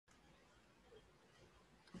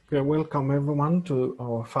Okay, welcome everyone to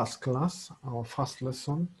our first class. Our first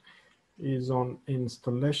lesson is on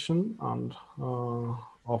installation and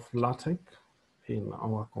of LaTeX in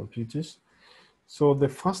our computers. So the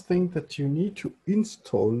first thing that you need to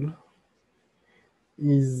install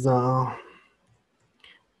is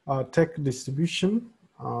text distribution.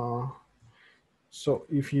 So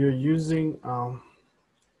if you're using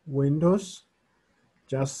Windows,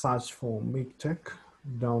 just search for LaTeX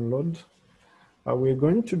download. We're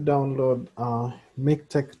going to download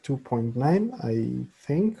LaTeX 2.9, I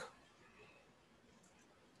think,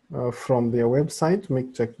 from their website,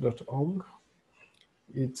 latex.org.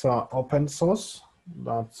 It's open source.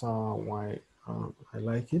 That's why I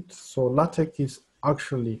like it. So LaTeX is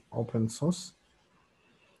actually open source.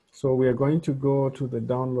 So we are going to go to the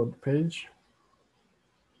download page.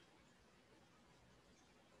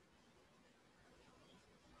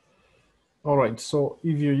 All right, so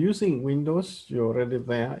if you're using Windows, you're already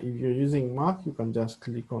there. If you're using Mac, you can just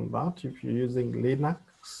click on that. If you're using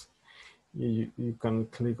Linux, you can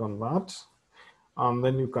click on that. And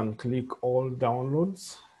then you can click all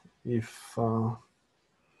downloads. If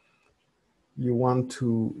you want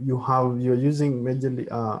to, you're using majorly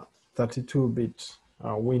 32-bit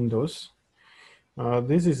Windows.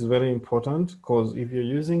 This is very important because if you're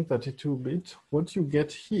using 32-bit, what you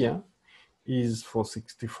get here is for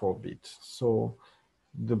 64-bit. So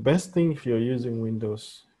the best thing if you're using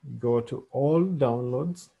Windows, go to all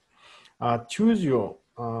downloads, choose your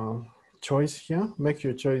choice here, make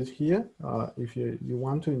your choice here. If you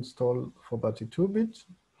want to install for 32-bit,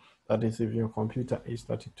 that is if your computer is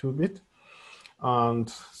 32-bit, and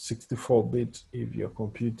 64-bit if your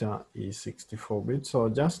computer is 64-bit. So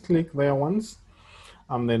just click there once,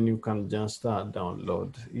 and then you can just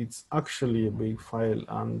download. It's actually a big file,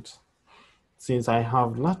 and since I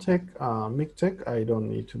have LaTeX, LaTeX, I don't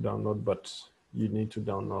need to download, but you need to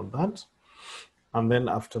download that. And then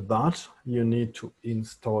after that, you need to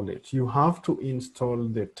install it. You have to install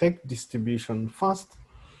the text distribution first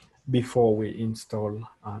before we install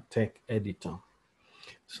a text editor.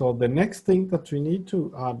 So the next thing that we need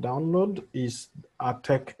to download is a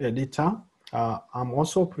text editor. I'm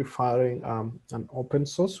also preferring an open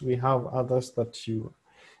source. We have others that you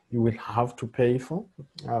will have to pay for,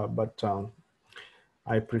 but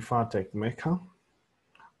I prefer TeXmaker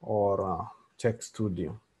or Text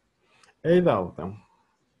Studio, either of them.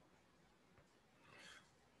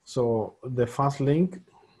 So the first link.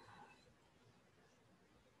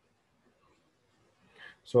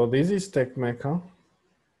 So this is TeXmaker.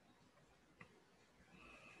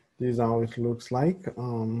 This is how it looks like.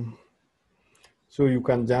 So you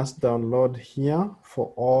can just download here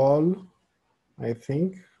for all, I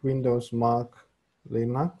think, Windows, Mac,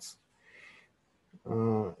 Linux.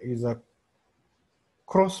 Is a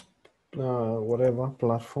cross whatever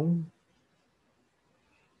platform.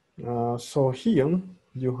 So here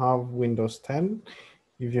you have Windows 10.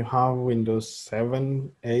 If you have Windows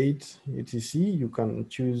 7, 8, etc., you can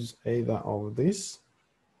choose either of this.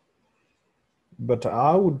 But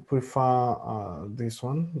I would prefer this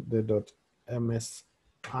one, the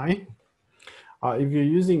 .msi. If you're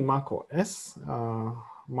using Mac OS,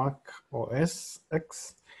 Mac OS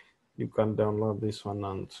X, you can download this one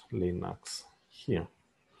and Linux here.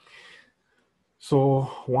 So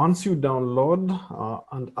once you download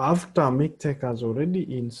and after LaTeX has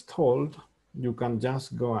already installed, you can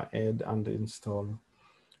just go ahead and install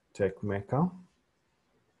TeXmaker.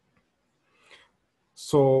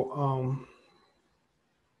 So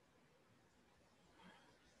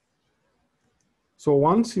so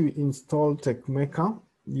once you install TeXmaker,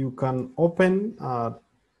 you can open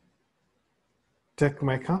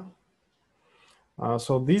TeXmaker.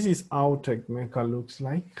 So this is how TeXmaker looks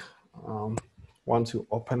like. Once you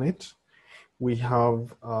open it, we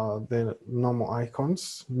have the normal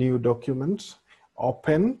icons, new document,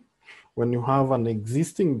 open. When you have an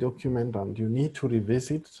existing document and you need to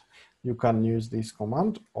revisit, you can use this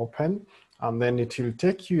command, open, and then it will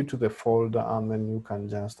take you to the folder and then you can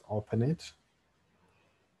just open it.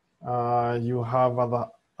 You have other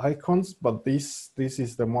icons, but this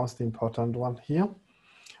is the most important one here,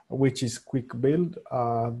 which is quick build.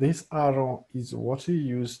 This arrow is what you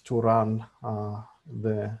use to run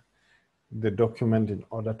the document in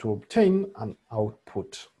order to obtain an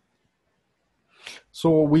output.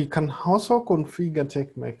 So we can also configure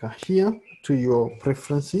TeXmaker here to your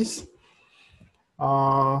preferences.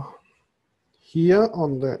 Here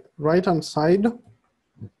on the right-hand side,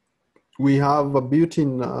 we have a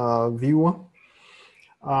built-in viewer.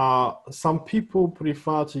 Some people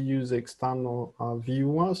prefer to use external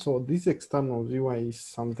viewer. So this external viewer is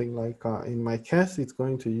something like, in my case, it's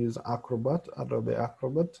going to use Acrobat, Adobe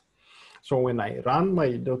Acrobat. So when I run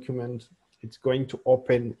my document, it's going to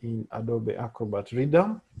open in Adobe Acrobat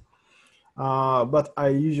Reader. But I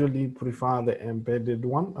usually prefer the embedded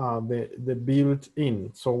one, the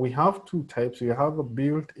built-in. So we have two types. We have a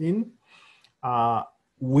built-in,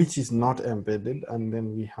 which is not embedded, and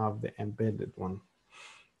then we have the embedded one.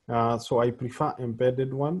 So I prefer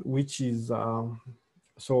embedded one, which is,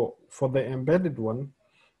 so for the embedded one,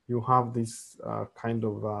 you have this kind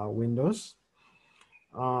of windows.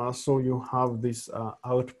 So you have this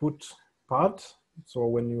output part. So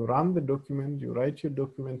when you run the document, you write your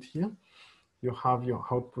document here, you have your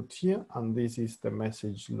output here, and this is the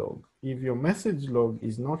message log. If your message log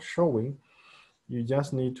is not showing, you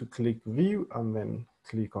just need to click view and then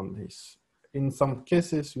click on this. In some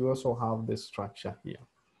cases, you also have the structure here,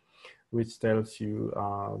 which tells you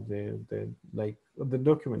the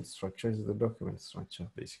document structure is the document structure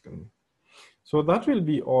basically. So that will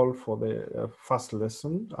be all for the first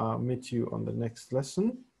lesson. Meet you on the next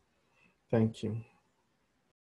lesson. Thank you.